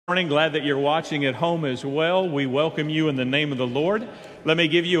Morning. Glad that you're watching at home as well. We welcome you in the name of the Lord. Let me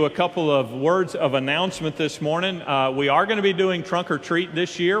give you a couple of words of announcement this morning. We are going to be doing trunk or treat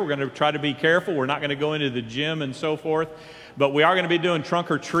this year. We're going to try to be careful. We're not going to go into the gym and so forth, but we are going to be doing trunk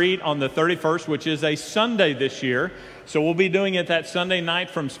or treat on the 31st, which is a Sunday this year. So we'll be doing it that Sunday night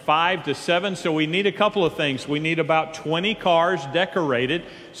from 5 to 7. So we need a couple of things. We need about 20 cars decorated.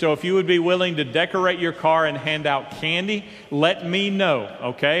 So if you would be willing to decorate your car and hand out candy, let me know,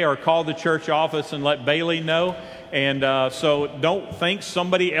 okay? Or call the church office and let Bailey know. And so don't think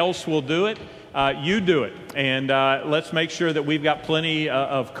somebody else will do it. You do it. And let's make sure that we've got plenty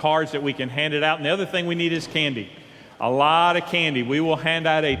of cards that we can hand it out. And the other thing we need is candy. A lot of candy. We will hand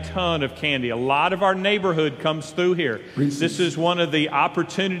out a ton of candy. A lot of our neighborhood comes through here. This is one of the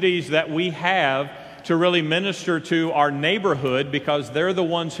opportunities that we have to really minister to our neighborhood because they're the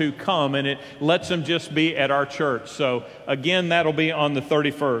ones who come, and it lets them just be at our church. So again, that'll be on the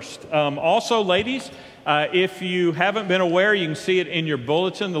 31st. Also, ladies, if you haven't been aware, you can see it in your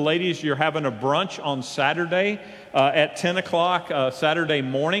bulletin. The ladies, you're having a brunch on Saturday at 10 o'clock Saturday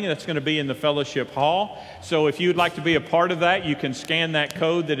morning. That's going to be in the fellowship hall. So if you'd like to be a part of that, you can scan that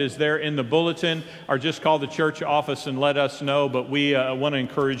code that is there in the bulletin or just call the church office and let us know. But we want to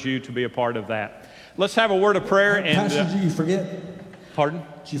encourage you to be a part of that. Let's have a word of prayer. And Pastor, did you forget? Pardon?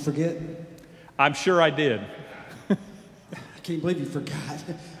 Did you forget? I'm sure I did. I can't believe you forgot.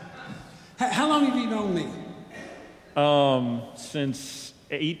 How long have you known me? Since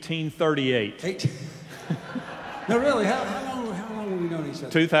 1838. No, really, how long have we known each other?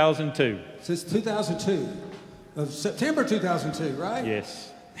 2002. Since 2002. Of September 2002, right?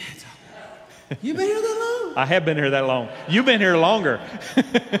 Yes. You've been here that long? I have been here that long. You've been here longer.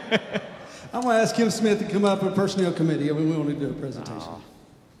 I'm going to ask Kim Smith to come up with personnel committee. We want to do a presentation.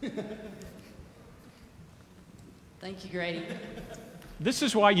 Thank you, Grady. This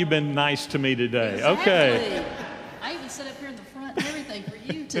is why you've been nice to me today. Exactly. Okay. I even sit up here in the front and everything for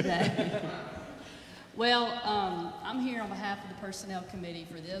you today. Well, I'm here on behalf of the Personnel Committee.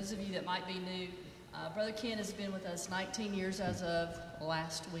 For those of you that might be new, Brother Ken has been with us 19 years as of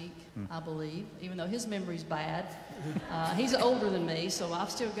last week, I believe, even though his memory's bad. He's older than me, so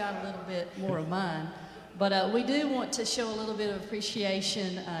I've still got a little bit more of mine. But we do want to show a little bit of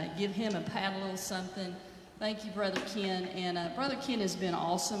appreciation, give him and Pat a little something. Thank you, Brother Ken. And Brother Ken has been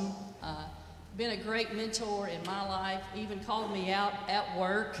awesome, been a great mentor in my life, even called me out at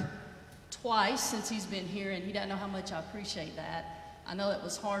work twice since he's been here, and he doesn't know how much I appreciate that. I know it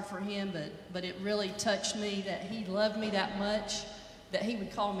was hard for him, but it really touched me that he loved me that much that he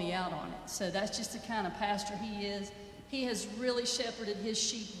would call me out on it. So that's just the kind of pastor he is. He has really shepherded his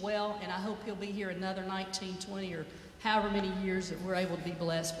sheep well, and I hope he'll be here another 19, 20, or however many years that we're able to be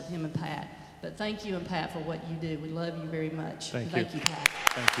blessed with him and Pat. But thank you and Pat for what you do. We love you very much. Thank you, Pat.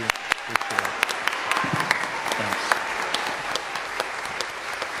 Thank you. Appreciate it. Thanks.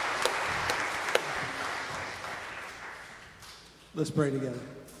 Let's pray together.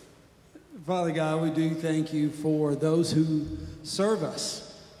 Father God, we do thank you for those who serve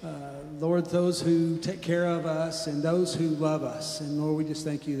us. Lord, those who take care of us and those who love us. And Lord, we just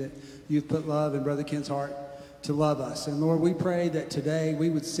thank you that you've put love in Brother Ken's heart to love us. And Lord, we pray that today we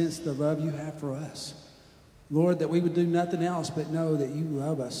would sense the love you have for us. Lord, that we would do nothing else but know that you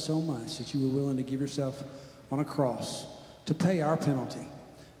love us so much that you were willing to give yourself on a cross to pay our penalty.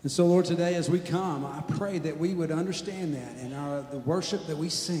 And so, Lord, today as we come, I pray that we would understand that, and the worship that we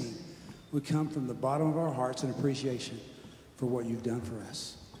sing would come from the bottom of our hearts in appreciation for what you've done for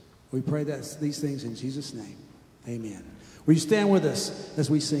us. We pray that these things in Jesus' name. Amen. Will you stand with us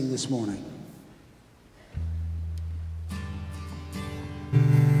as we sing this morning?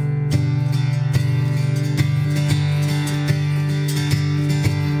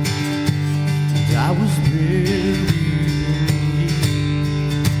 I was buried.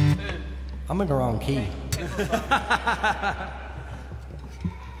 I'm in the wrong key.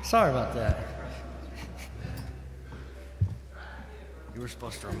 Sorry about that. You were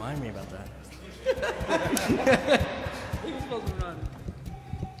supposed to remind me about that. He was supposed to run.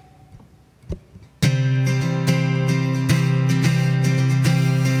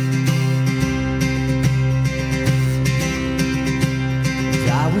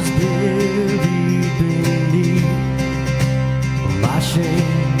 I was buried beneath my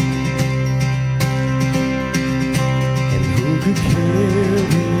shame. And who could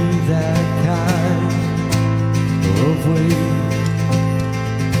carry that kind of weight?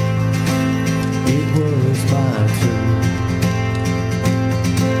 It was my turn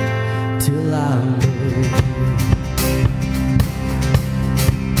till I met you.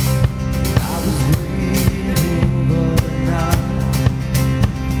 I was breathing but not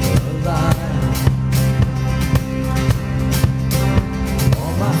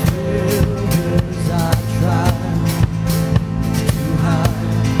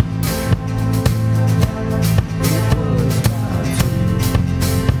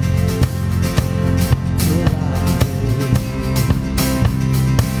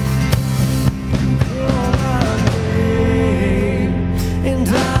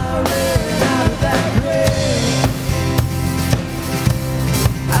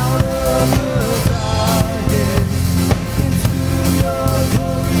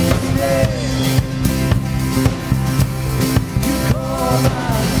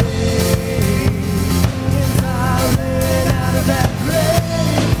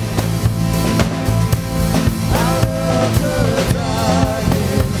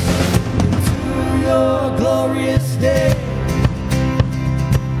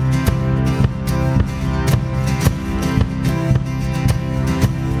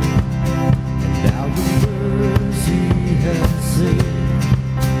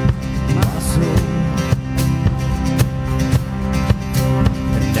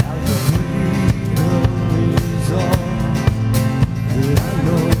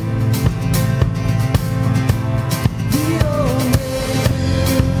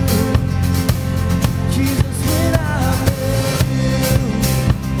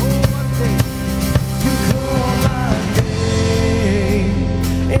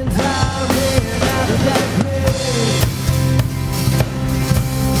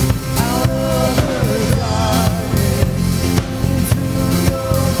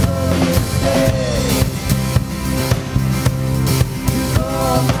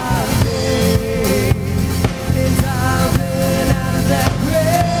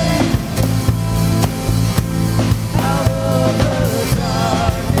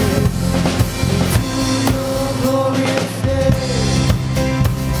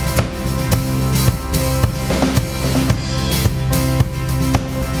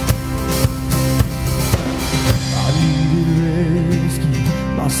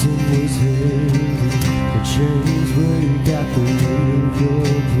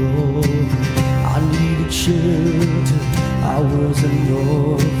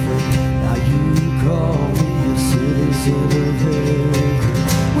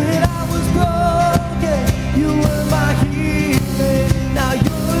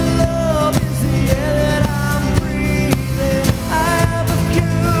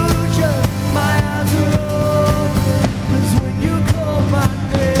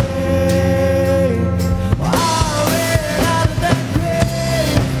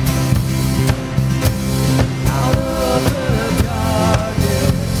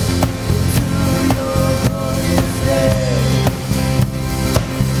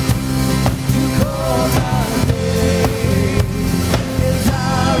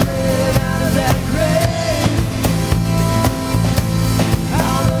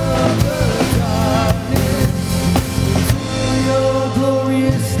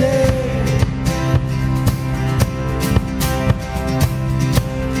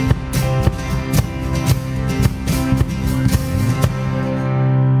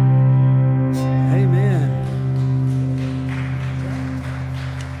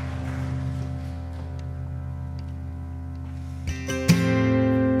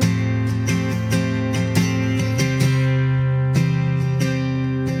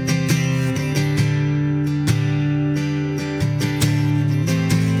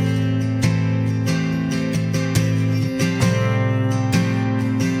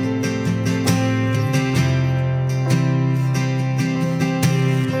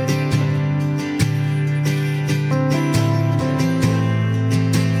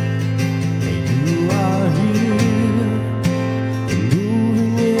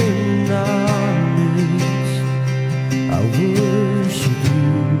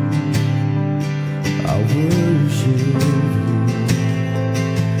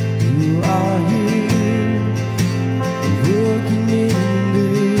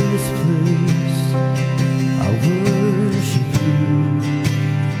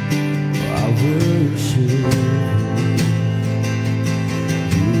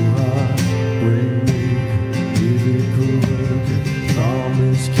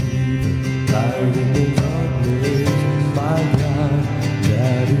promise keeper, light in the darkness, my God,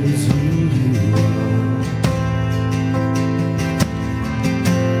 that is who you are.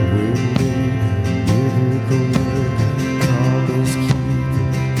 Waymaker, miracle worker, promise keeper,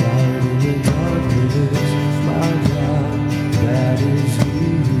 light in the darkness, my God, that is who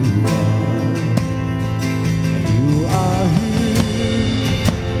you are. You are here,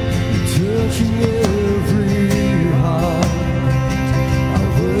 touching every heart. I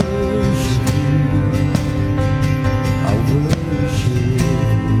worship you. I worship you.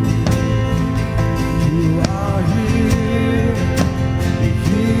 You are here,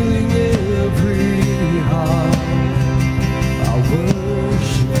 healing every heart. I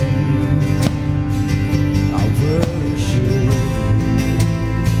worship you. I worship you.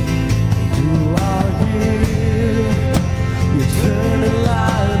 You are here, you're turning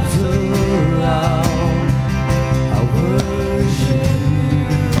lives around. I worship you.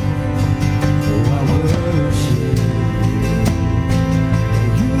 Oh, I worship you.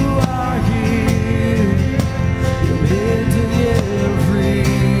 You are here, you're mending every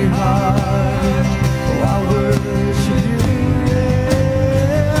heart. Oh, I worship you.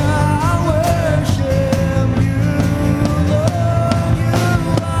 I worship you, Lord. You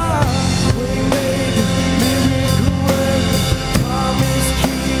are waymaker, miracle worker, promise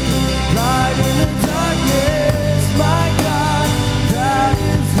keeper, light in the darkness. My God, that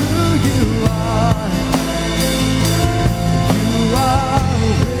is who you are. You are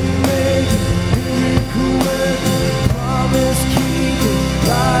waymaker, miracle worker, promise keeper,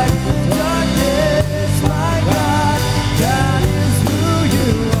 light in the darkness. My God, that is who you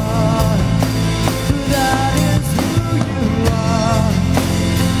are. That is who you are.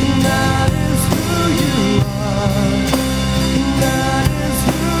 That is who you are. That is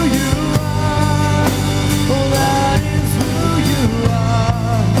who you are. Oh, that is who you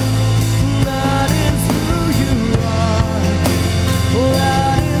are. That is who you are. Oh,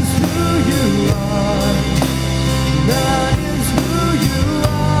 that is who you are. That is who you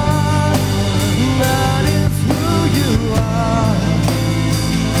are. That is who you are.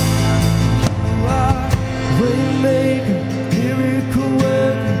 You are waymaker, miracle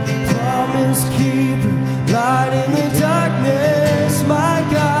worker, promise keeper, light in the darkness. My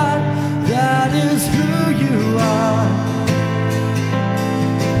God, that is who you are.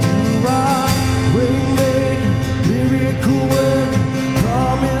 You are waymaker, miracle worker,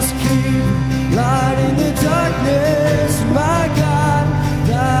 promise keeper, light in the darkness. My God,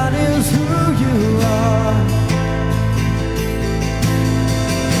 that is who you are.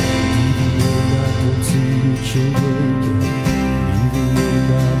 Even when I don't see that you're working, even when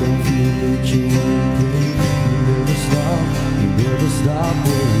I don't feel that you're working, you never stop working. You never stop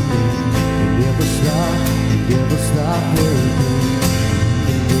working.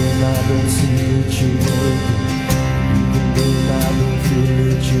 Even when I don't see that you're working, even when I don't feel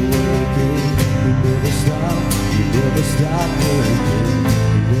that you're working, you never stop working.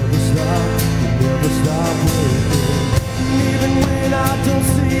 You never stop working. Even when I don't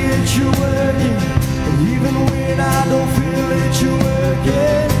see it, you're working. And even when I don't feel it, you're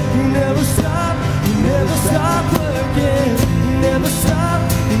working. You never stop working. You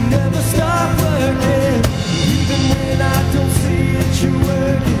never stop working. Even when I don't see it, you're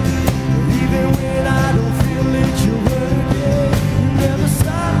working. And even when I don't feel it, you're working. You never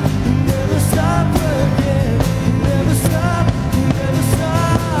stop working. You never stop.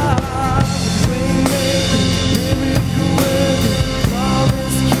 Waymaker, miracle worker,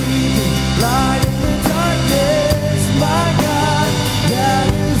 promise keeper, light in the darkness. My God, that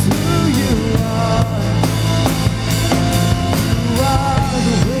is who you are. You are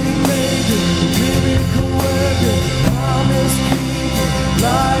the waymaker, miracle worker, promise keeper,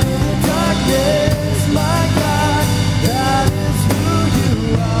 light in the darkness. My God, that is who you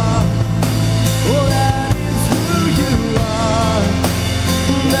are. Oh, that is who you are.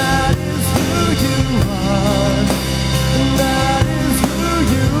 That is who you are. That is who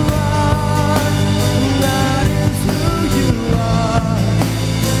you are. That is who you are.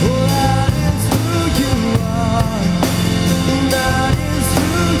 Oh, that is who you are. That is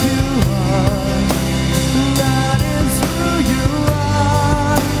who you are. That is who you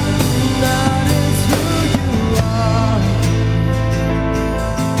are. That is who you are.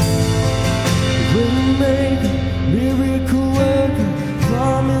 Waymaker, miracle worker,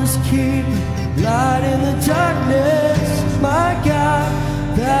 promise keeper, light in the darkness. My God,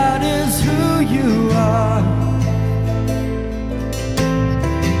 that is who you are.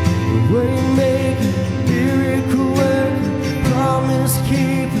 Waymaker, miracle worker, promise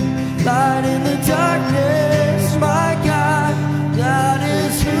keeper, light in the darkness. My God, that is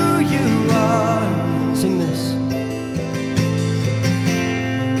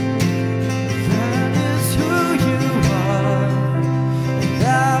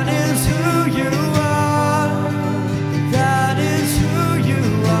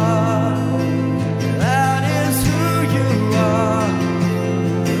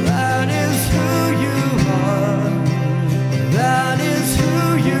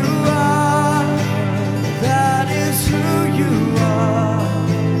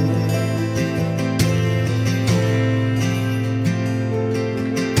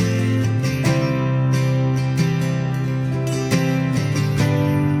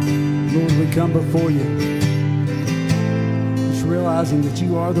come before you, just realizing that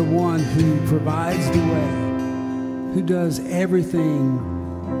you are the one who provides the way, who does everything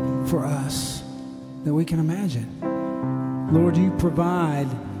for us that we can imagine. Lord, you provide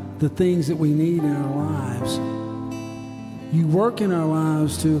the things that we need in our lives. You work in our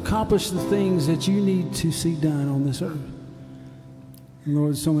lives to accomplish the things that you need to see done on this earth. And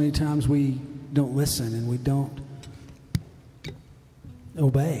Lord, so many times we don't listen and we don't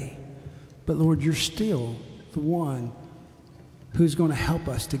obey. But Lord, you're still the one who's going to help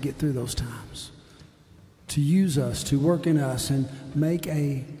us to get through those times, to use us, to work in us and make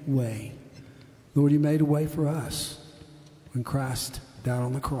a way. Lord, you made a way for us when Christ died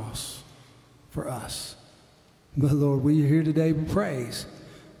on the cross for us. But Lord, we are here today with praise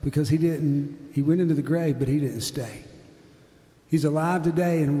because he went into the grave, but he didn't stay. He's alive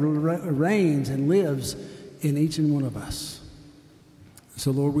today and reigns and lives in each and one of us. So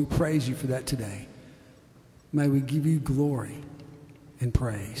Lord, we praise you for that today. May we give you glory and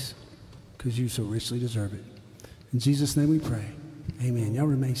praise because you so richly deserve it. In Jesus' name we pray. Amen. Y'all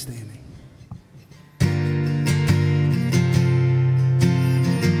remain standing.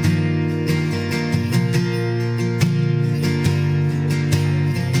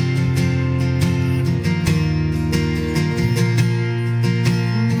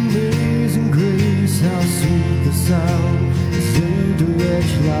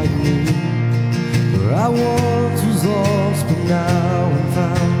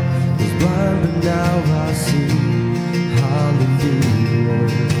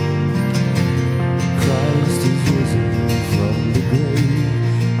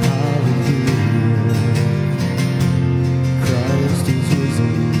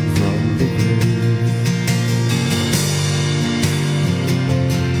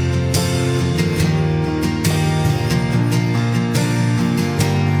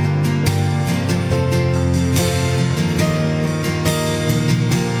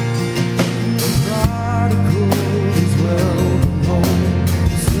 Prodigal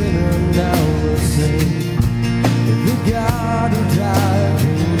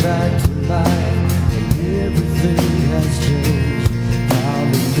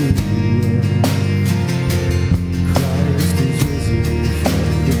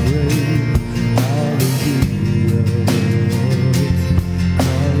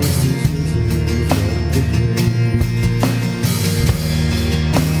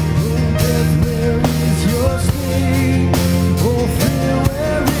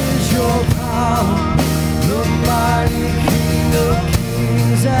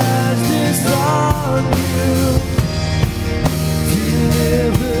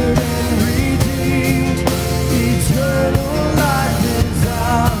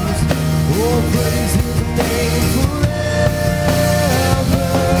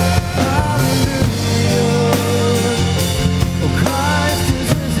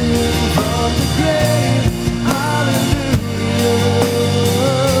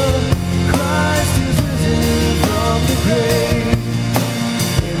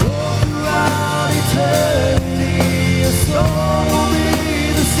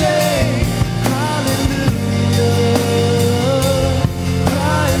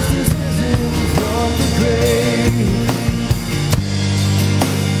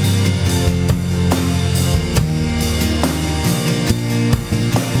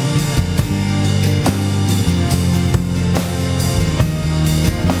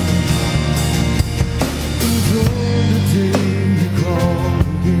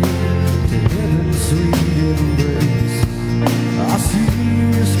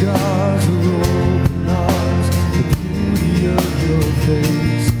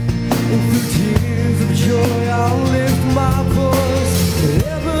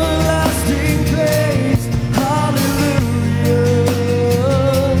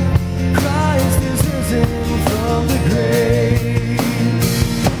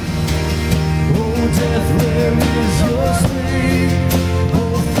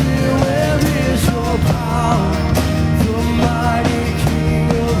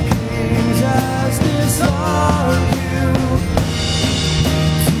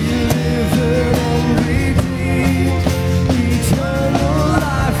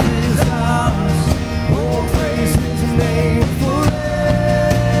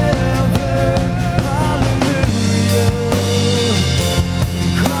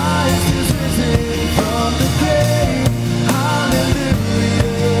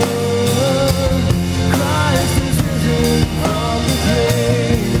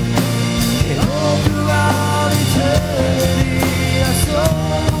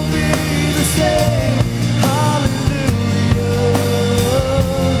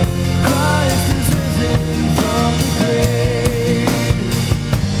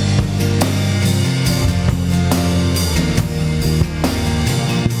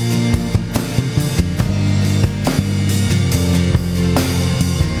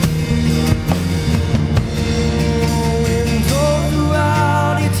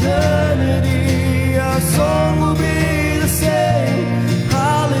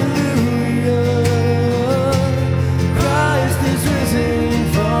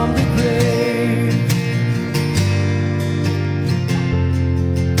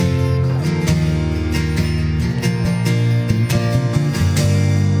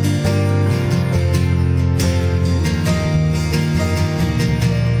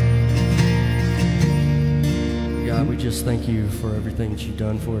thank you for everything that you've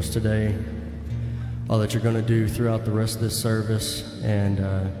done for us today, all that you're going to do throughout the rest of this service, and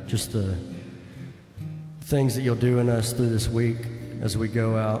just the things that you'll do in us through this week as we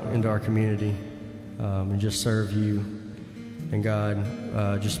go out into our community and just serve you. And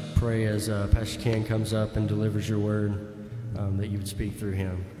God, just pray as Pastor Ken comes up and delivers your word, that you would speak through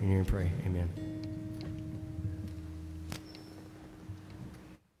him. In your name pray, amen.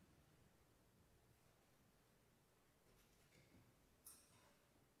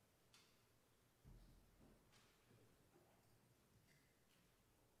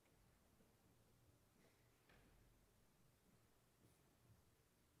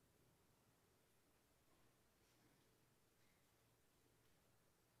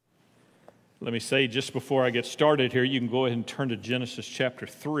 Let me say just before I get started here, you can go ahead and turn to Genesis chapter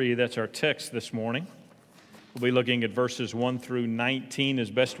 3. That's our text this morning. We'll be looking at verses 1 through 19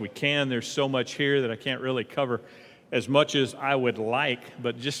 as best we can. There's so much here that I can't really cover as much as I would like.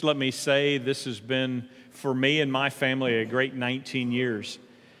 But just let me say this has been, for me and my family, a great 19 years.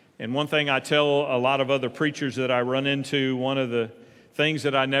 And one thing I tell a lot of other preachers that I run into, one of the things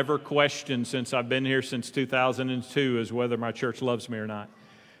that I never questioned since I've been here since 2002 is whether my church loves me or not.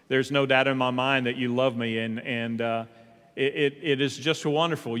 There's no doubt in my mind that you love me, and it is just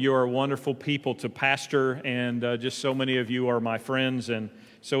wonderful. You are wonderful people to pastor, and just so many of you are my friends, and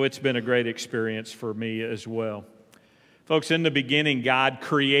so it's been a great experience for me as well. Folks, in the beginning, God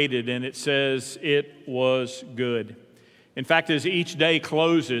created, and it says it was good. In fact, as each day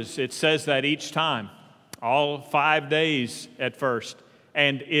closes, it says that each time, all 5 days at first,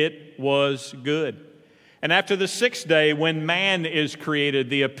 and it was good. And after the sixth day, when man is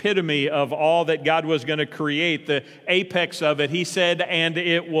created, the epitome of all that God was going to create, the apex of it, he said, and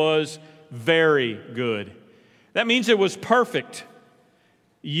it was very good. That means it was perfect.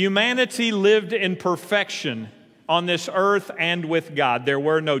 Humanity lived in perfection on this earth and with God. There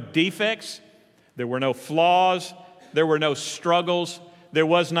were no defects, there were no flaws, there were no struggles, there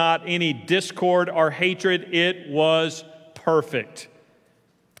was not any discord or hatred. It was perfect.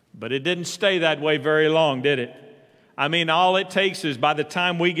 But it didn't stay that way very long, did it? I mean, all it takes is by the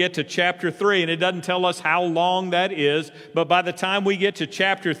time we get to chapter 3, and it doesn't tell us how long that is, but by the time we get to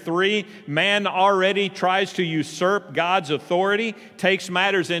chapter 3, man already tries to usurp God's authority, takes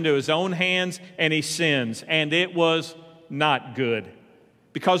matters into his own hands, and he sins. And it was not good.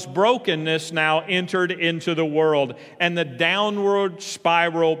 Because brokenness now entered into the world, and the downward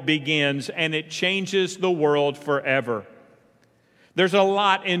spiral begins, and it changes the world forever. There's a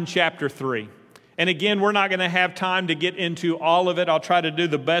lot in chapter 3. And again, we're not going to have time to get into all of it. I'll try to do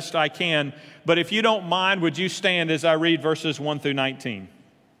the best I can. But if you don't mind, would you stand as I read verses 1 through 19?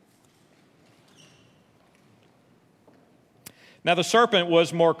 Now the serpent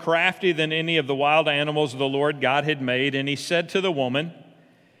was more crafty than any of the wild animals the Lord God had made. And he said to the woman,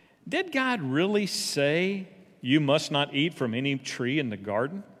 "Did God really say you must not eat from any tree in the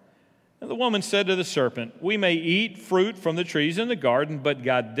garden?" And the woman said to the serpent, "We may eat fruit from the trees in the garden, but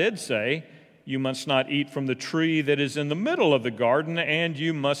God did say, you must not eat from the tree that is in the middle of the garden, and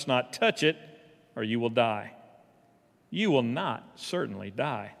you must not touch it, or you will die." "You will not certainly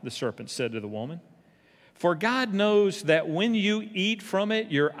die," the serpent said to the woman. "For God knows that when you eat from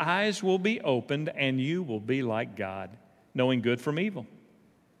it, your eyes will be opened, and you will be like God, knowing good from evil."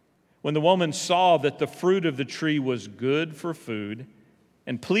 When the woman saw that the fruit of the tree was good for food,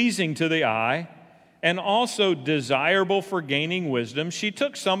 and pleasing to the eye, and also desirable for gaining wisdom, she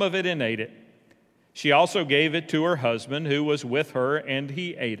took some of it and ate it. She also gave it to her husband who was with her, and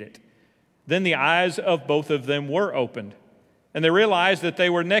he ate it. Then the eyes of both of them were opened, and they realized that they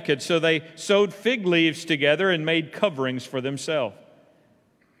were naked, so they sewed fig leaves together and made coverings for themselves.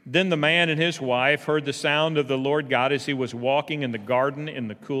 Then the man and his wife heard the sound of the Lord God as he was walking in the garden in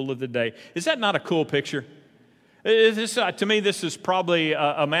the cool of the day. Is that not a cool picture? To me, this is probably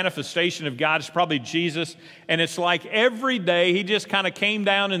a manifestation of God. It's probably Jesus. And it's like every day he just kind of came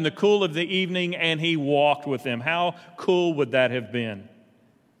down in the cool of the evening and he walked with them. How cool would that have been?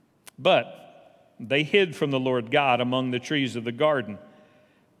 But they hid from the Lord God among the trees of the garden.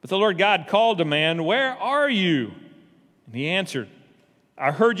 But the Lord God called to man, "Where are you?" And he answered, "I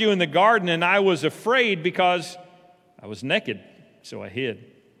heard you in the garden, and I was afraid because I was naked, so I hid."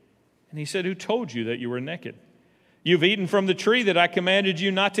 And he said, "Who told you that you were naked? You've eaten from the tree that I commanded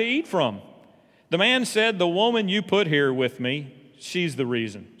you not to eat from." The man said, "The woman you put here with me, she's the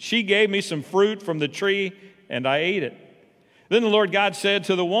reason. She gave me some fruit from the tree, and I ate it." Then the Lord God said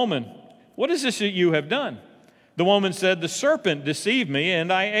to the woman, "What is this that you have done?" The woman said, "The serpent deceived me,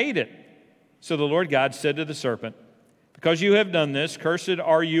 and I ate it." So the Lord God said to the serpent, Because you have done this, cursed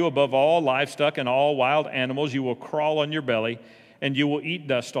are you above all livestock and all wild animals. You will crawl on your belly, and you will eat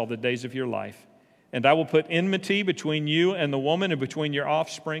dust all the days of your life. And I will put enmity between you and the woman, and between your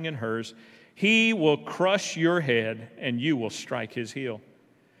offspring and hers. He will crush your head, and you will strike his heel.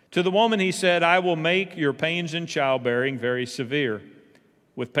 To the woman he said, I will make your pains in childbearing very severe.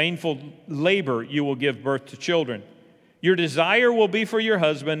 With painful labor you will give birth to children. Your desire will be for your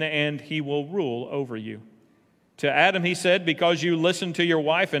husband, and he will rule over you. To Adam he said, because you listened to your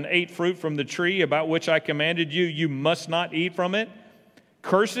wife and ate fruit from the tree about which I commanded you, you must not eat from it.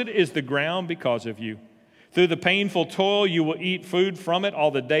 Cursed is the ground because of you. Through the painful toil you will eat food from it all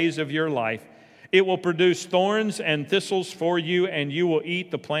the days of your life. It will produce thorns and thistles for you, and you will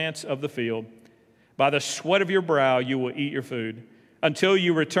eat the plants of the field. By the sweat of your brow you will eat your food, until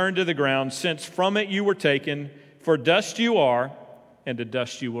you return to the ground, since from it you were taken. For dust you are, and to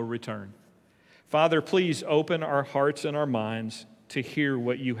dust you will return. Father, please open our hearts and our minds to hear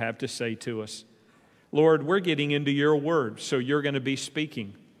what you have to say to us. Lord, we're getting into your word, so you're going to be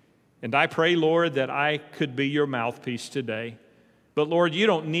speaking. And I pray, Lord, that I could be your mouthpiece today. But Lord, you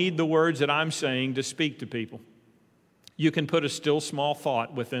don't need the words that I'm saying to speak to people. You can put a still small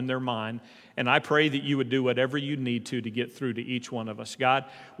thought within their mind, and I pray that you would do whatever you need to get through to each one of us. God,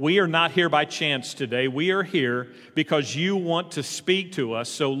 we are not here by chance today. We are here because you want to speak to us.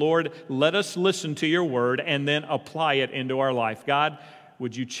 So Lord, let us listen to your word and then apply it into our life. God,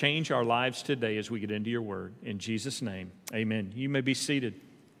 would you change our lives today as we get into your word? In Jesus' name, amen. You may be seated.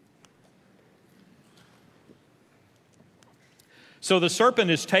 So the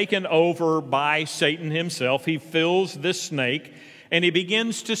serpent is taken over by Satan himself. He fills this snake, and he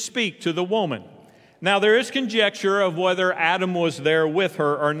begins to speak to the woman. Now, there is conjecture of whether Adam was there with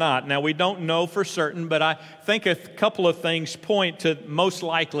her or not. Now, we don't know for certain, but I think a couple of things point to most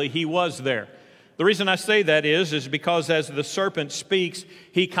likely he was there. The reason I say that is because as the serpent speaks,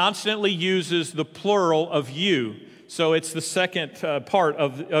 he constantly uses the plural of you. So it's the second part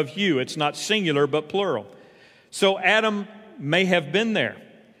of you. It's not singular, but plural. So Adam may have been there.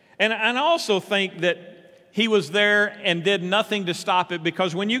 And I also think that he was there and did nothing to stop it,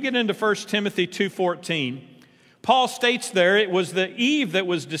 because when you get into 1 Timothy 2:14, Paul states there it was the Eve that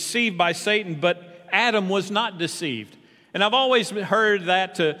was deceived by Satan, but Adam was not deceived. And I've always heard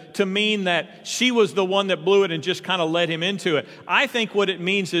that to mean that she was the one that blew it and just kind of led him into it. I think what it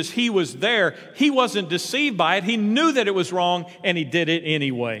means is he was there. He wasn't deceived by it. He knew that it was wrong, and he did it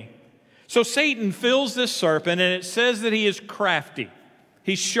anyway. So Satan fills this serpent, and it says that he is crafty.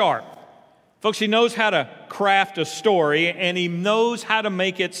 He's sharp. Folks, he knows how to craft a story, and he knows how to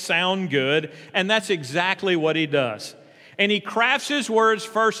make it sound good, and that's exactly what he does. And he crafts his words,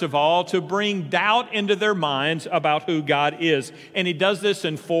 first of all, to bring doubt into their minds about who God is. And he does this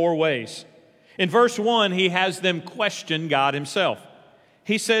in 4 ways. In verse 1, he has them question God himself.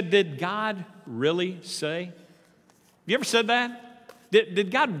 He said, did God really say? Have you ever said that?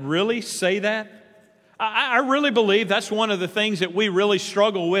 Did God really say that? I really believe that's one of the things that we really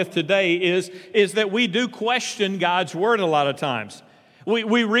struggle with today is that we do question God's word a lot of times.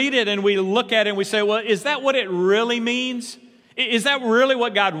 We read it and we look at it and we say, well, is that what it really means? Is that really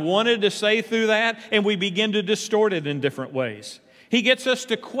what God wanted to say through that? And we begin to distort it in different ways. He gets us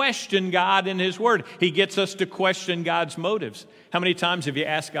to question God in his word. He gets us to question God's motives. How many times have you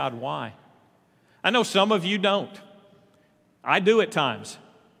asked God why? I know some of you don't. I do at times.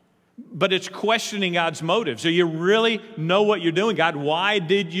 But it's questioning God's motives. Do you really know what you're doing? God, why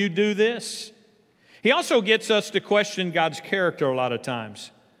did you do this? He also gets us to question God's character a lot of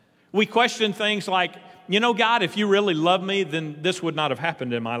times. We question things like, you know, God, if you really love me, then this would not have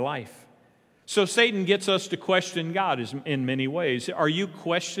happened in my life. So Satan gets us to question God in many ways. Are you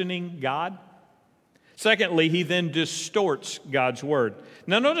questioning God? Secondly, he then distorts God's word.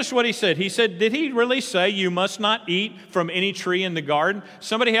 Now notice what he said. He said, did he really say you must not eat from any tree in the garden?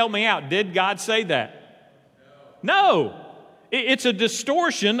 Somebody help me out. Did God say that? No. It's a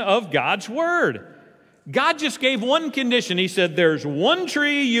distortion of God's word. God just gave one condition. He said, there's one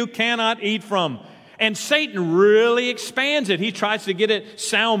tree you cannot eat from. And Satan really expands it. He tries to get it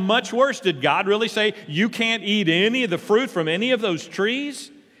sound much worse. Did God really say you can't eat any of the fruit from any of those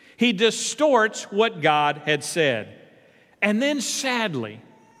trees? He distorts what God had said. And then sadly,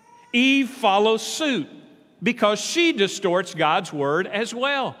 Eve follows suit because she distorts God's word as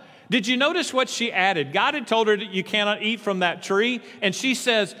well. Did you notice what she added? God had told her that you cannot eat from that tree, and she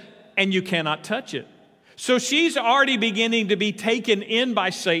says, and you cannot touch it. So she's already beginning to be taken in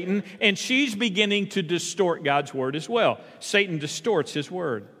by Satan, and she's beginning to distort God's word as well. Satan distorts his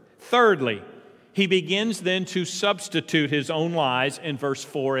word. Thirdly, he begins then to substitute his own lies in verse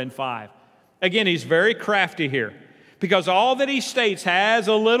 4 and 5. Again, he's very crafty here because all that he states has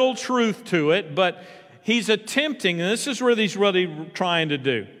a little truth to it, but he's attempting, and this is what he's really trying to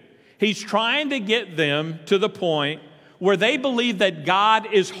do. He's trying to get them to the point where they believe that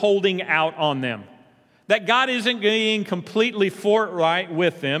God is holding out on them, that God isn't being completely forthright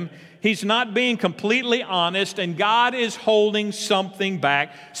with them. He's not being completely honest, and God is holding something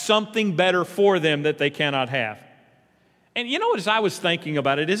back, something better for them that they cannot have. And you know what, as I was thinking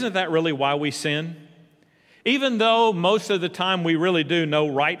about it, isn't that really why we sin? Even though most of the time we really do know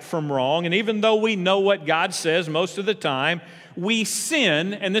right from wrong, and even though we know what God says most of the time, we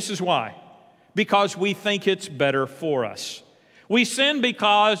sin, and this is why. Because we think it's better for us. We sin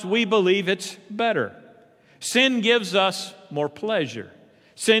because we believe it's better. Sin gives us more pleasure.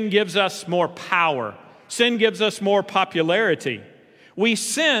 Sin gives us more power. Sin gives us more popularity. We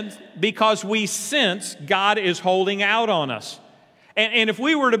sin because we sense God is holding out on us. And if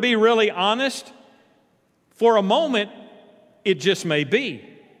we were to be really honest, for a moment, it just may be.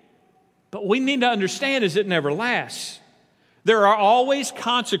 But we need to understand is it never lasts. There are always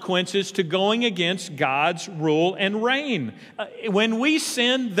consequences to going against God's rule and reign. When we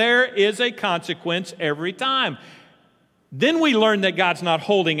sin, there is a consequence every time. Then we learn that God's not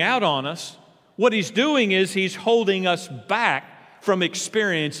holding out on us. What He's doing is He's holding us back from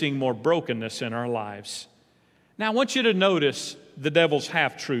experiencing more brokenness in our lives. Now, I want you to notice the devil's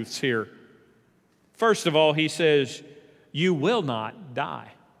half-truths here. First of all, he says, you will not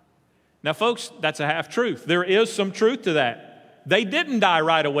die. Now, folks, that's a half-truth. There is some truth to that. They didn't die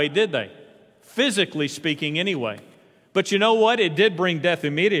right away, did they? Physically speaking anyway. But you know what? It did bring death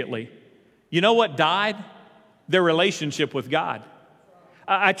immediately. You know what died? Their relationship with God.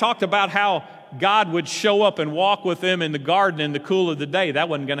 I talked about how God would show up and walk with them in the garden in the cool of the day. That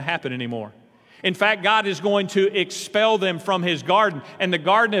wasn't going to happen anymore. In fact, God is going to expel them from His garden. And the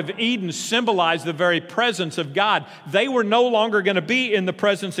Garden of Eden symbolized the very presence of God. They were no longer going to be in the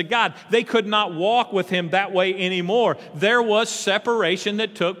presence of God. They could not walk with Him that way anymore. There was separation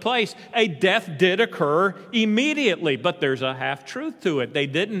that took place. A death did occur immediately, but there's a half-truth to it. They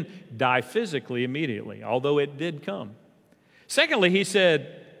didn't die physically immediately, although it did come. Secondly, He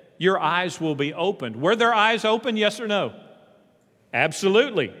said, your eyes will be opened. Were their eyes open, yes or no?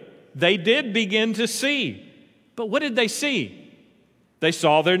 Absolutely. They did begin to see. But what did they see? They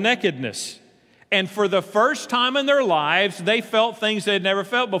saw their nakedness. And for the first time in their lives, they felt things they had never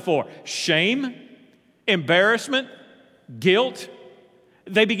felt before. Shame, embarrassment, guilt.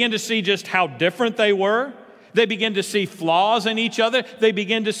 They began to see just how different they were. They began to see flaws in each other. They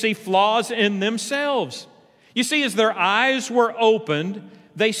began to see flaws in themselves. You see, as their eyes were opened,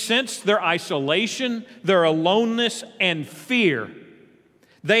 they sensed their isolation, their aloneness, and fear.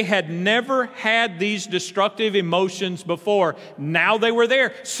 They had never had these destructive emotions before. Now they were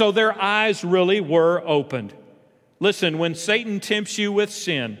there, so their eyes really were opened. Listen, when Satan tempts you with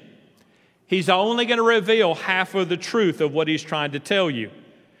sin, he's only going to reveal half of the truth of what he's trying to tell you.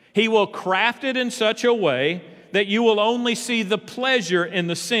 He will craft it in such a way that you will only see the pleasure in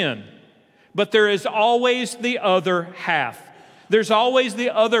the sin. But there is always the other half. There's always the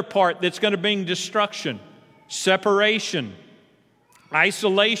other part that's going to bring destruction, separation,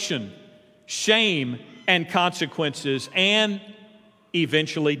 isolation, shame, and consequences, and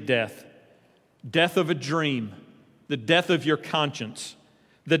eventually death. Death of a dream, the death of your conscience,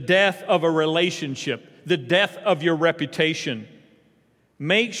 the death of a relationship, the death of your reputation.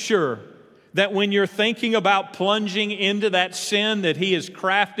 Make sure that when you're thinking about plunging into that sin that He has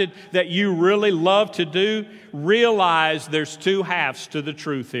crafted that you really love to do, realize there's two halves to the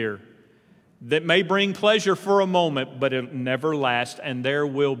truth here. That may bring pleasure for a moment, but it'll never last, and there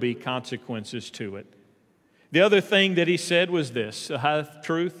will be consequences to it. The other thing that he said was this, a half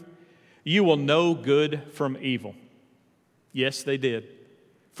truth, you will know good from evil. Yes, they did.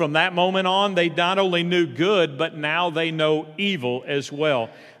 From that moment on, they not only knew good, but now they know evil as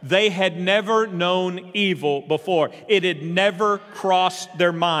well. They had never known evil before. It had never crossed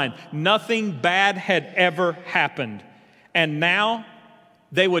their mind. Nothing bad had ever happened. And now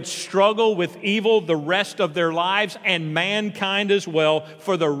they would struggle with evil the rest of their lives and mankind as well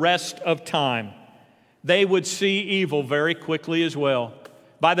for the rest of time. They would see evil very quickly as well.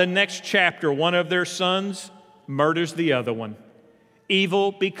 By the next chapter, one of their sons murders the other one.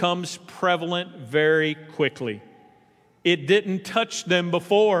 Evil becomes prevalent very quickly. It didn't touch them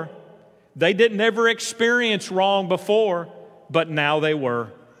before. They didn't ever experience wrong before, but now they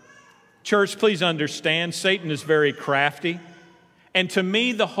were. Church, please understand, Satan is very crafty. And to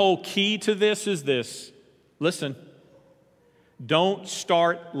me, the whole key to this is this. Listen, don't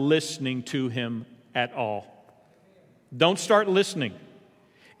start listening to him at all. Don't start listening.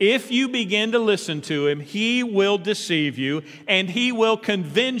 If you begin to listen to him, he will deceive you, and he will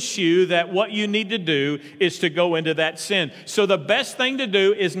convince you that what you need to do is to go into that sin. So the best thing to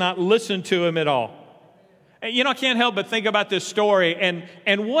do is not listen to him at all. You know, I can't help but think about this story,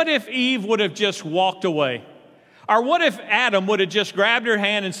 and what if Eve would have just walked away? Or what if Adam would have just grabbed her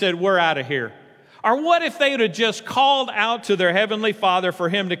hand and said, we're out of here? Or what if they would have just called out to their heavenly Father for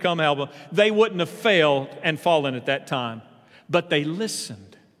him to come help them? They wouldn't have failed and fallen at that time. But they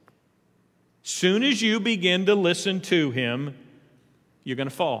listened. Soon as you begin to listen to him, you're going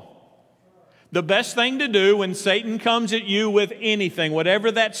to fall. The best thing to do when Satan comes at you with anything,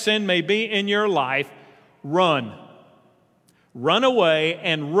 whatever that sin may be in your life, run. Run away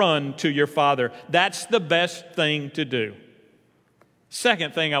and run to your Father. That's the best thing to do.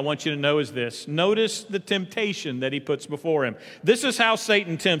 Second thing I want you to know is this. Notice the temptation that he puts before him. This is how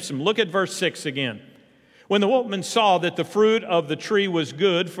Satan tempts him. Look at verse 6 again. When the woman saw that the fruit of the tree was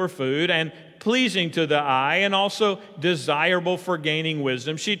good for food and pleasing to the eye and also desirable for gaining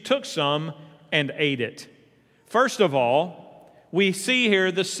wisdom, she took some and ate it. First of all, we see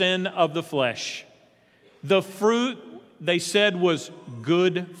here the sin of the flesh. The fruit, they said, was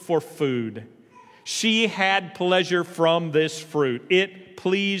good for food. She had pleasure from this fruit. It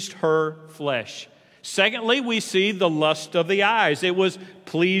pleased her flesh. Secondly, we see the lust of the eyes. It was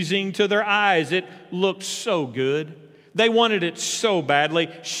pleasing to their eyes. It looked so good. They wanted it so badly.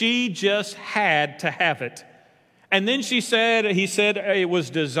 She just had to have it. And then he said it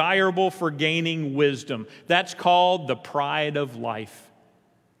was desirable for gaining wisdom. That's called the pride of life.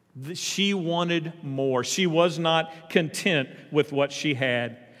 She wanted more. She was not content with what she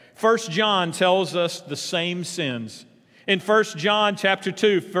had. 1 John tells us the same sins. In 1 John chapter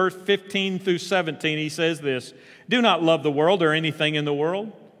 2, verse 15 through 17, he says this, "Do not love the world or anything in the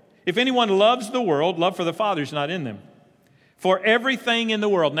world. If anyone loves the world, love for the Father is not in them. For everything in the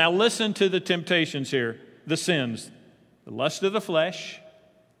world," now listen to the temptations here, the sins, the lust of the flesh,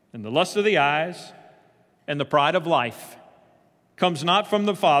 and the lust of the eyes, and the pride of life, comes not from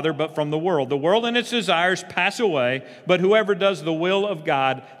the Father, but from the world. The world and its desires pass away, but whoever does the will of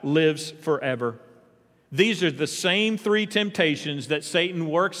God lives forever. These are the same three temptations that Satan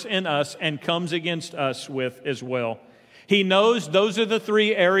works in us and comes against us with as well. He knows those are the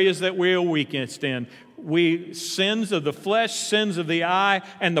three areas that we are weakest in. Sins of the flesh, sins of the eye,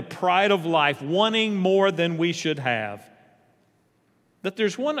 and the pride of life, wanting more than we should have. But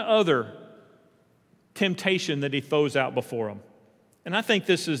there's one other temptation that he throws out before him. And I think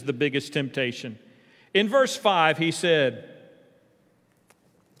this is the biggest temptation. In verse 5, he said,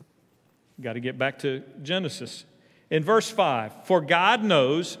 got to get back to Genesis. In verse 5, "For God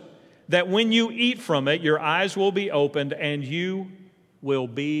knows that when you eat from it, your eyes will be opened and you will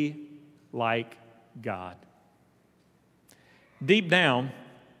be like God." Deep down,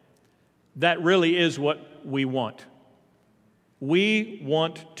 that really is what we want. We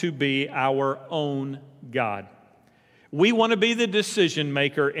want to be our own God. We want to be the decision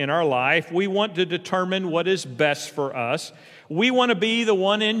maker in our life. We want to determine what is best for us. We want to be the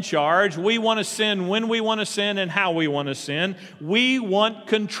one in charge. We want to sin when we want to sin and how we want to sin. We want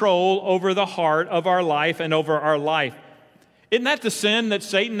control over the heart of our life and over our life. Isn't that the sin that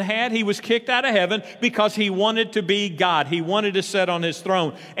Satan had? He was kicked out of heaven because he wanted to be God. He wanted to sit on his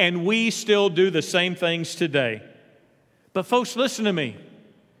throne. And we still do the same things today. But folks, listen to me.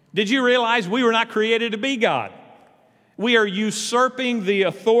 Did you realize we were not created to be God? We are usurping the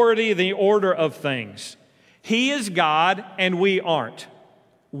authority, the order of things. He is God and we aren't.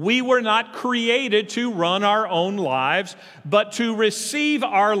 We were not created to run our own lives, but to receive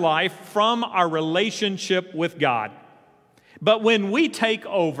our life from our relationship with God. But when we take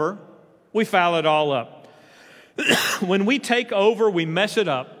over, we foul it all up. When we take over, we mess it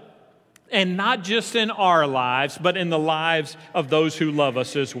up. And not just in our lives, but in the lives of those who love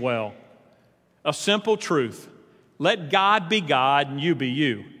us as well. A simple truth. Let God be God and you be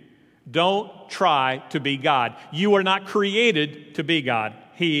you. Don't try to be God. You are not created to be God.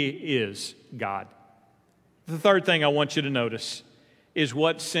 He is God. The third thing I want you to notice is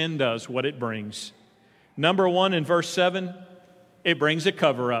what sin does, what it brings. Number one, in verse 7, it brings a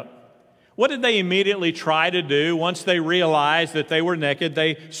cover-up. What did they immediately try to do once they realized that they were naked?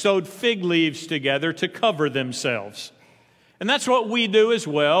 They sewed fig leaves together to cover themselves. And that's what we do as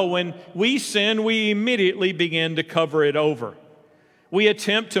well. When we sin, we immediately begin to cover it over. We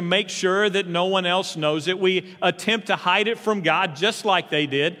attempt to make sure that no one else knows it. We attempt to hide it from God just like they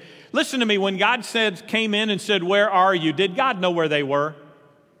did. Listen to me, when God came in and said, "Where are you?" Did God know where they were?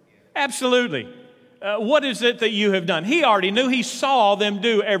 Absolutely. What is it that you have done? He already knew. He saw them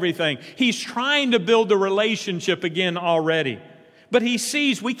do everything. He's trying to build a relationship again already. But He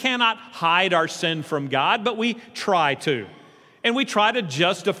sees we cannot hide our sin from God, but we try to. And we try to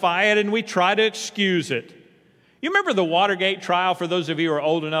justify it and we try to excuse it. You remember the Watergate trial, for those of you who are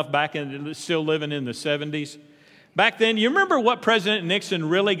old enough back in, still living in the 70s? Back then, you remember what President Nixon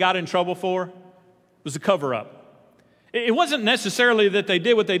really got in trouble for? It was the cover-up. It wasn't necessarily that they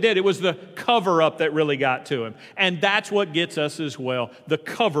did what they did. It was the cover-up that really got to him. And that's what gets us as well, the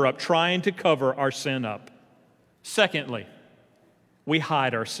cover-up, trying to cover our sin up. Secondly, we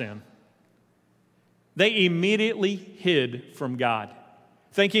hide our sin. They immediately hid from God,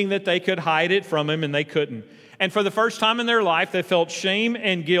 thinking that they could hide it from Him, and they couldn't. And for the first time in their life, they felt shame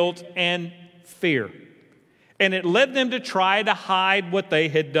and guilt and fear. And it led them to try to hide what they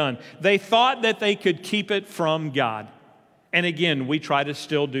had done. They thought that they could keep it from God. And again, we try to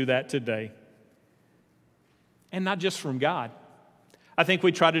still do that today. And not just from God. I think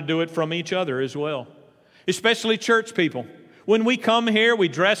we try to do it from each other as well, especially church people. When we come here, we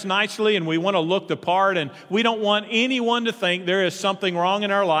dress nicely and we want to look the part, and we don't want anyone to think there is something wrong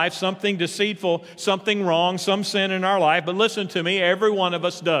in our life, something deceitful, something wrong, some sin in our life. But listen to me, every one of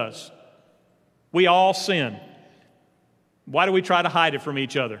us does. We all sin. Why do we try to hide it from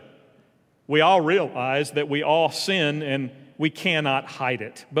each other? We all realize that we all sin and we cannot hide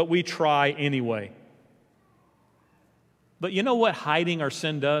it, but we try anyway. But you know what hiding our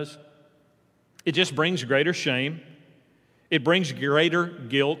sin does? It just brings greater shame. It brings greater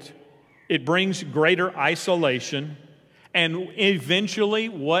guilt. It brings greater isolation. And eventually,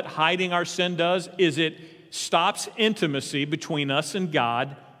 what hiding our sin does is it stops intimacy between us and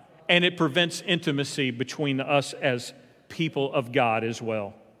God, and it prevents intimacy between us as people of God as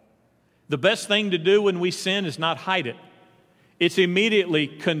well. The best thing to do when we sin is not hide it. It's immediately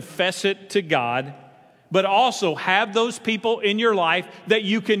confess it to God, but also have those people in your life that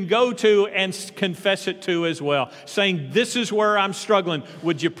you can go to and confess it to as well, saying, this is where I'm struggling.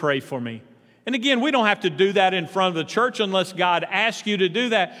 Would you pray for me? And again, we don't have to do that in front of the church unless God asks you to do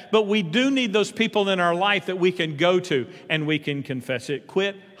that, but we do need those people in our life that we can go to and we can confess it.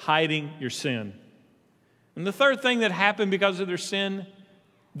 Quit hiding your sin. And the third thing that happened because of their sin,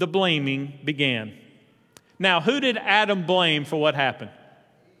 the blaming began. Now, who did Adam blame for what happened?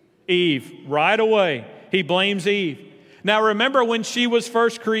 Eve, right away. He blames Eve. Now, remember when she was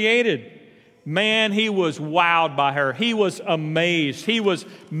first created, man, he was wowed by her. He was amazed. He was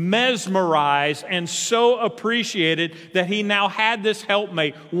mesmerized and so appreciated that he now had this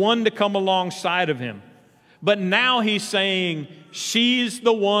helpmate, one to come alongside of him. But now he's saying, she's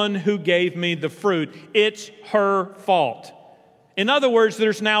the one who gave me the fruit. It's her fault. In other words,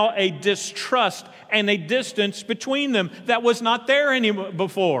 there's now a distrust and a distance between them that was not there anymore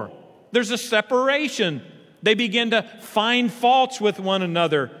before. There's a separation. They begin to find faults with one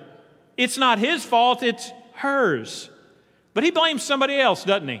another. It's not his fault, it's hers. But he blames somebody else,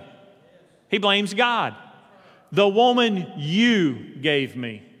 doesn't he? He blames God. The woman you gave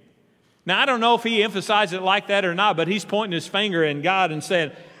me. Now, I don't know if he emphasized it like that or not, but he's pointing his finger at God and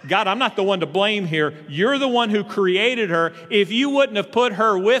said, God, I'm not the one to blame here. You're the one who created her. If you wouldn't have put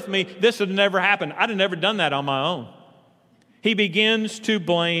her with me, this would have never happened. I'd have never done that on my own. He begins to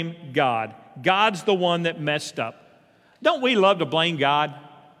blame God. God's the one that messed up. Don't we love to blame God?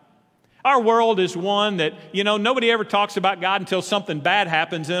 Our world is one that, nobody ever talks about God until something bad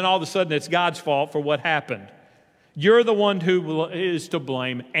happens, and then all of a sudden it's God's fault for what happened. You're the one who is to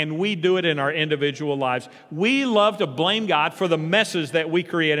blame, and we do it in our individual lives. We love to blame God for the messes that we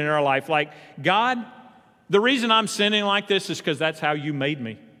create in our life. Like, God, the reason I'm sinning like this is because that's how you made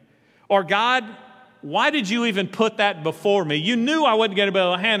me. Or, God, why did you even put that before me? You knew I wasn't going to be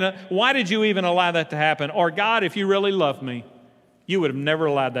able to handle it. Why did you even allow that to happen? Or, God, if you really loved me, you would have never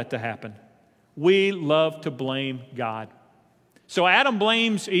allowed that to happen. We love to blame God. So Adam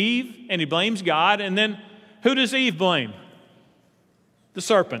blames Eve, and he blames God, and then who does Eve blame? The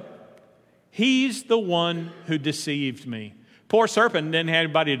serpent. He's the one who deceived me. Poor serpent didn't have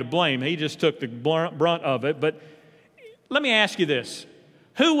anybody to blame. He just took the brunt of it. But let me ask you this.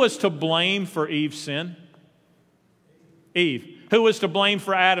 Who was to blame for Eve's sin? Eve. Who was to blame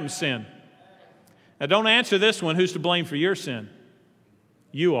for Adam's sin? Now don't answer this one. Who's to blame for your sin?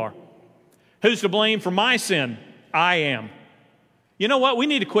 You are. Who's to blame for my sin? I am. You know what? We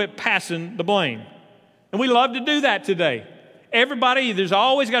need to quit passing the blame. And we love to do that today. Everybody, there's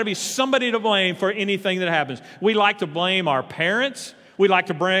always got to be somebody to blame for anything that happens. We like to blame our parents. We like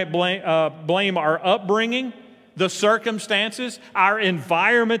to blame our upbringing, the circumstances, our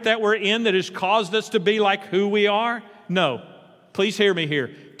environment that we're in that has caused us to be like who we are. No, please hear me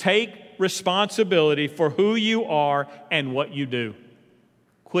here. Take responsibility for who you are and what you do.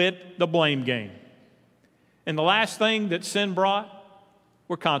 Quit the blame game. And the last thing that sin brought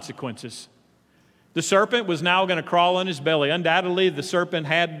were consequences. The serpent was now going to crawl on his belly. Undoubtedly, the serpent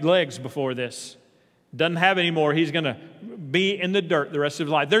had legs before this. Doesn't have any more. He's going to be in the dirt the rest of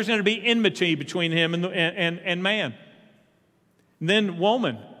his life. There's going to be enmity between him and man. And then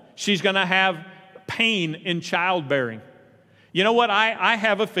woman, she's going to have pain in childbearing. You know what? I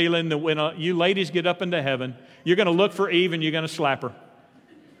have a feeling that when you ladies get up into heaven, you're going to look for Eve and you're going to slap her.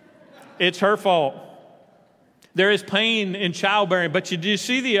 It's her fault. There is pain in childbearing. But do you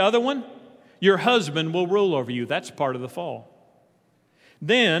see the other one? Your husband will rule over you. That's part of the fall.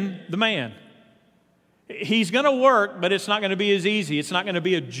 Then the man. He's going to work, but it's not going to be as easy. It's not going to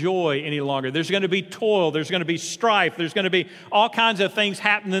be a joy any longer. There's going to be toil. There's going to be strife. There's going to be all kinds of things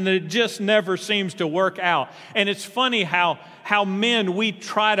happening that it just never seems to work out. And it's funny how men, we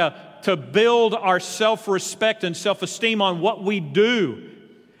try to build our self-respect and self-esteem on what we do.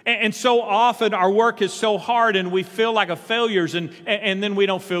 And so often our work is so hard and we feel like a failures and then we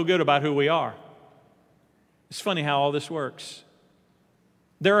don't feel good about who we are. It's funny how all this works.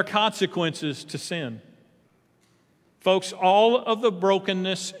 There are consequences to sin. Folks, all of the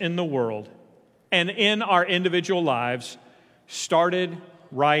brokenness in the world and in our individual lives started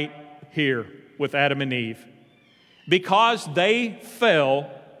right here with Adam and Eve. Because they fell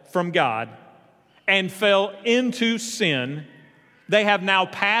from God and fell into sin, they have now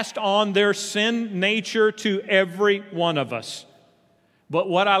passed on their sin nature to every one of us. But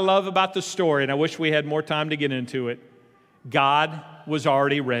what I love about the story, and I wish we had more time to get into it, God was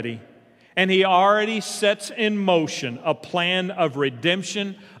already ready. And He already sets in motion a plan of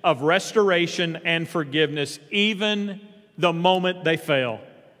redemption, of restoration, and forgiveness, even the moment they fail.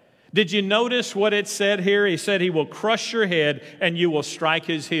 Did you notice what it said here? He said He will crush your head and you will strike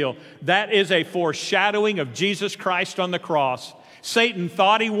His heel. That is a foreshadowing of Jesus Christ on the cross. Satan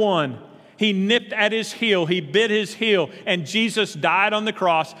thought he won. He nipped at his heel. He bit his heel. And Jesus died on the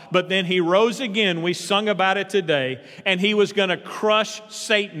cross. But then He rose again. We sung about it today. And He was going to crush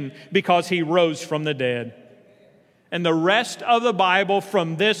Satan because He rose from the dead. And the rest of the Bible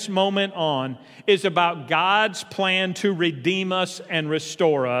from this moment on is about God's plan to redeem us and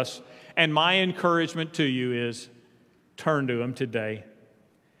restore us. And my encouragement to you is turn to Him today.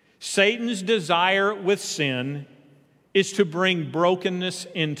 Satan's desire with sin is to bring brokenness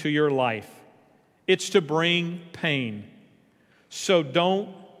into your life. It's to bring pain. So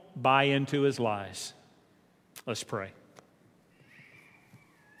don't buy into his lies. Let's pray.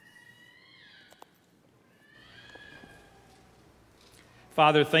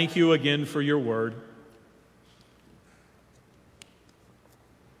 Father, thank you again for your word.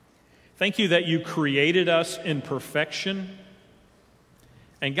 Thank you that you created us in perfection.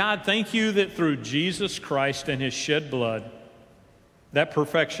 And God, thank you that through Jesus Christ and His shed blood, that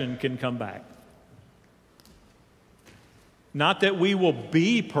perfection can come back. Not that we will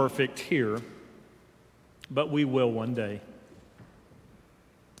be perfect here, but we will one day.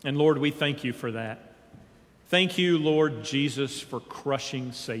 And Lord, we thank you for that. Thank you, Lord Jesus, for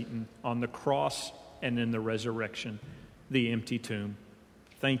crushing Satan on the cross and in the resurrection, the empty tomb.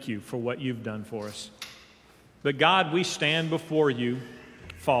 Thank you for what you've done for us. But God, we stand before you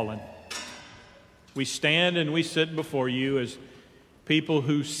fallen. We stand and we sit before you as people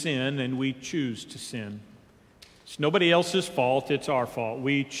who sin, and we choose to sin. It's nobody else's fault, it's our fault.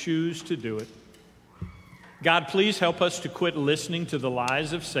 We choose to do it. God, please help us to quit listening to the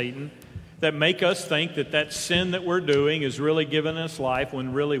lies of Satan that make us think that that sin that we're doing is really giving us life,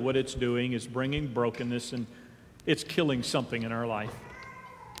 when really what it's doing is bringing brokenness and it's killing something in our life.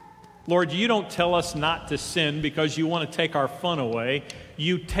 Lord, you don't tell us not to sin because you want to take our fun away.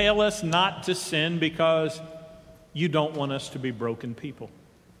 You tell us not to sin because you don't want us to be broken people.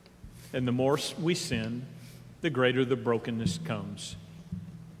 And the more we sin, the greater the brokenness comes.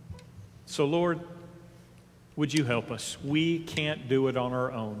 So, Lord, would you help us? We can't do it on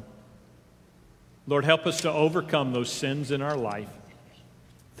our own. Lord, help us to overcome those sins in our life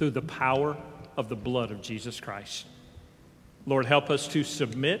through the power of the blood of Jesus Christ. Lord, help us to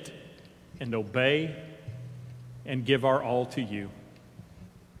submit and obey and give our all to you.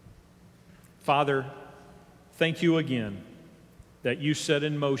 Father, thank you again that you set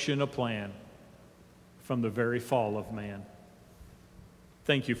in motion a plan from the very fall of man.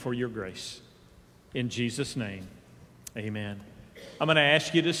 Thank you for your grace. In Jesus' name, amen. I'm going to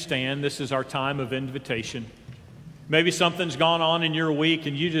ask you to stand. This is our time of invitation. Maybe something's gone on in your week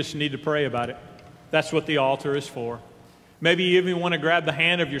and you just need to pray about it. That's what the altar is for. Maybe you even want to grab the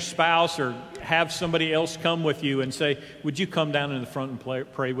hand of your spouse or have somebody else come with you and say, would you come down in the front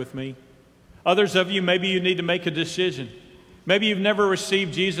and pray with me? Others of you, maybe you need to make a decision. Maybe you've never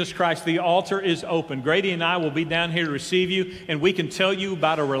received Jesus Christ. The altar is open. Grady and I will be down here to receive you, and we can tell you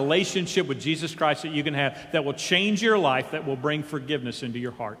about a relationship with Jesus Christ that you can have that will change your life, that will bring forgiveness into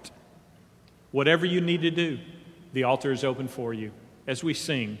your heart. Whatever you need to do, the altar is open for you. As we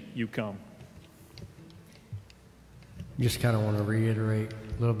sing, you come. Just kind of want to reiterate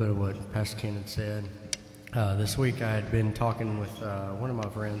a little bit of what Pastor Ken had said. This week I had been talking with one of my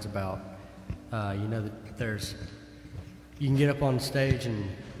friends about, that you can get up on stage and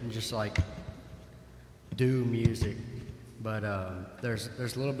just like do music, but there's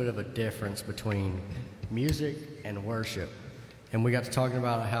a little bit of a difference between music and worship. And we got to talking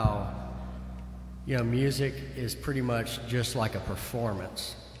about how, music is pretty much just like a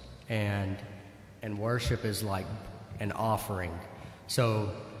performance, and worship is like an offering. So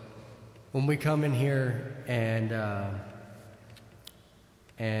when we come in here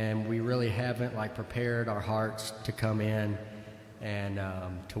and we really haven't like prepared our hearts to come in and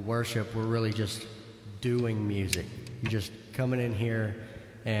to worship, we're really just doing music. You're just coming in here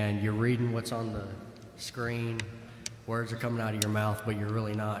and you're reading what's on the screen. Words are coming out of your mouth, but you're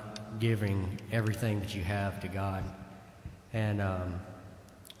really not giving everything that you have to God. And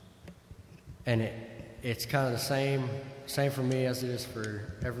it's kind of the same for me as it is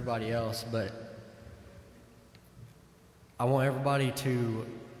for everybody else, but I want everybody to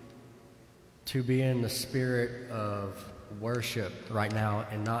be in the spirit of worship right now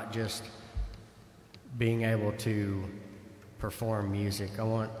and not just being able to perform music. I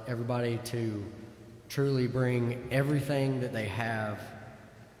want everybody to truly bring everything that they have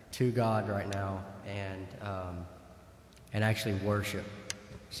to God right now and actually worship.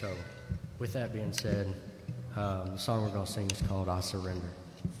 So with that being said, the song we're going to sing is called I Surrender.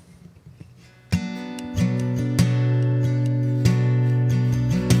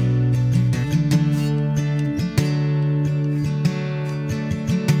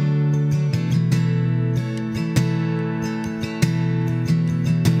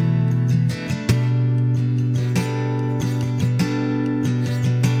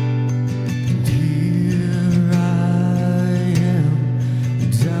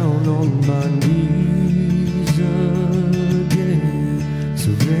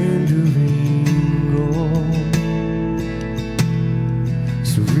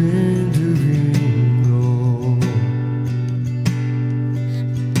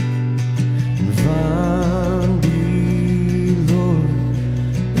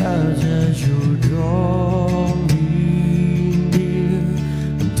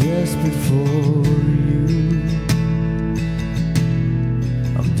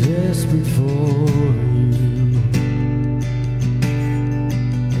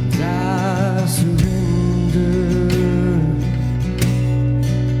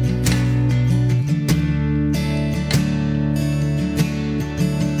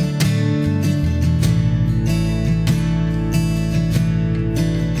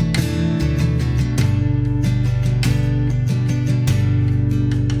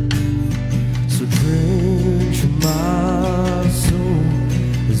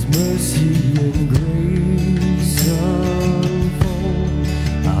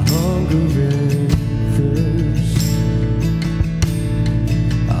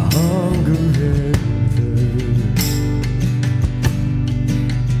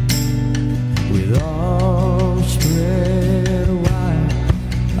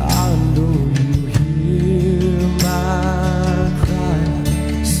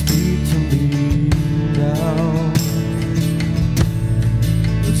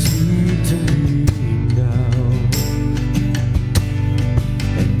 To me now.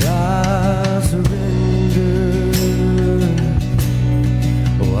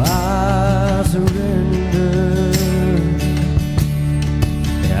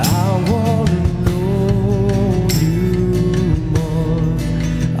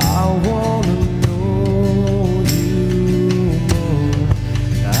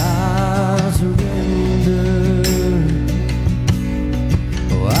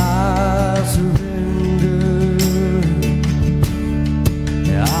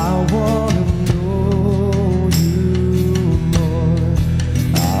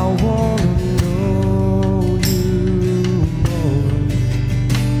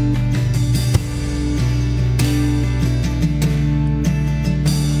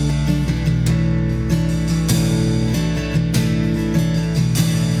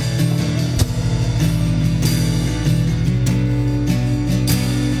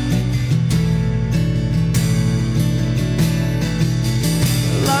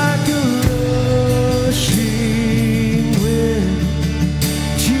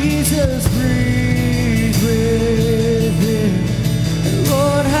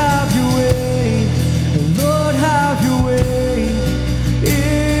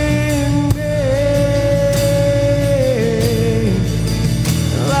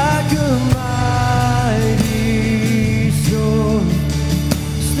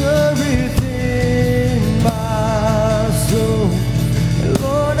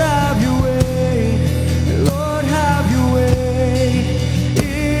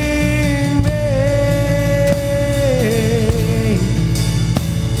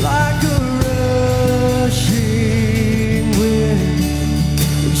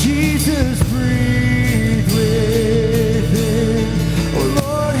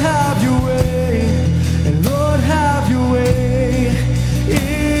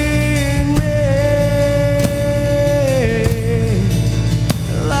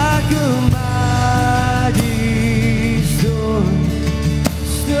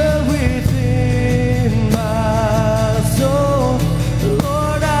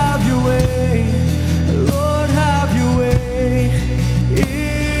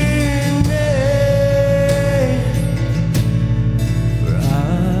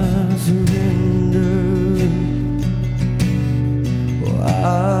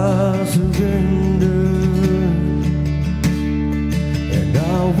 surrender, and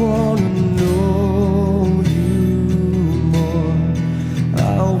I want to know you more. I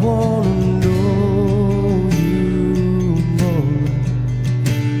want to know you more.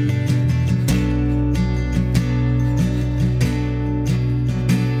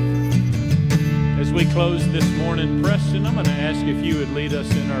 As we close this morning, Preston, I'm going to ask if you would lead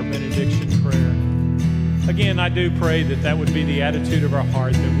us in our benediction prayer. Again, I do pray that that would be the attitude of our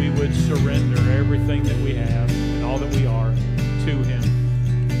heart, that we would surrender everything that we have and all that we are to Him.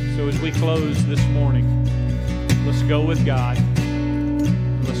 So as we close this morning, let's go with God.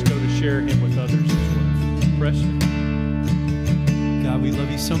 And let's go to share Him with others as well. Preston. God, we love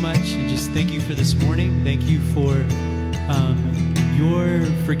you so much, and just thank you for this morning. Thank you for your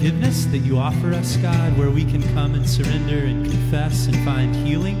forgiveness that you offer us, God, where we can come and surrender and confess and find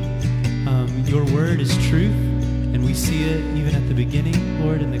healing. Your word is truth, and we see it even at the beginning,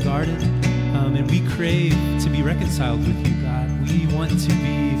 Lord, in the garden. And we crave to be reconciled with you, God. We want to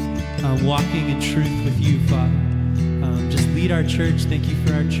be walking in truth with you, Father. Just lead our church. Thank you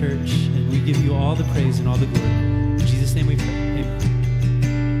for our church, and we give you all the praise and all the glory. In Jesus' name we pray. Amen.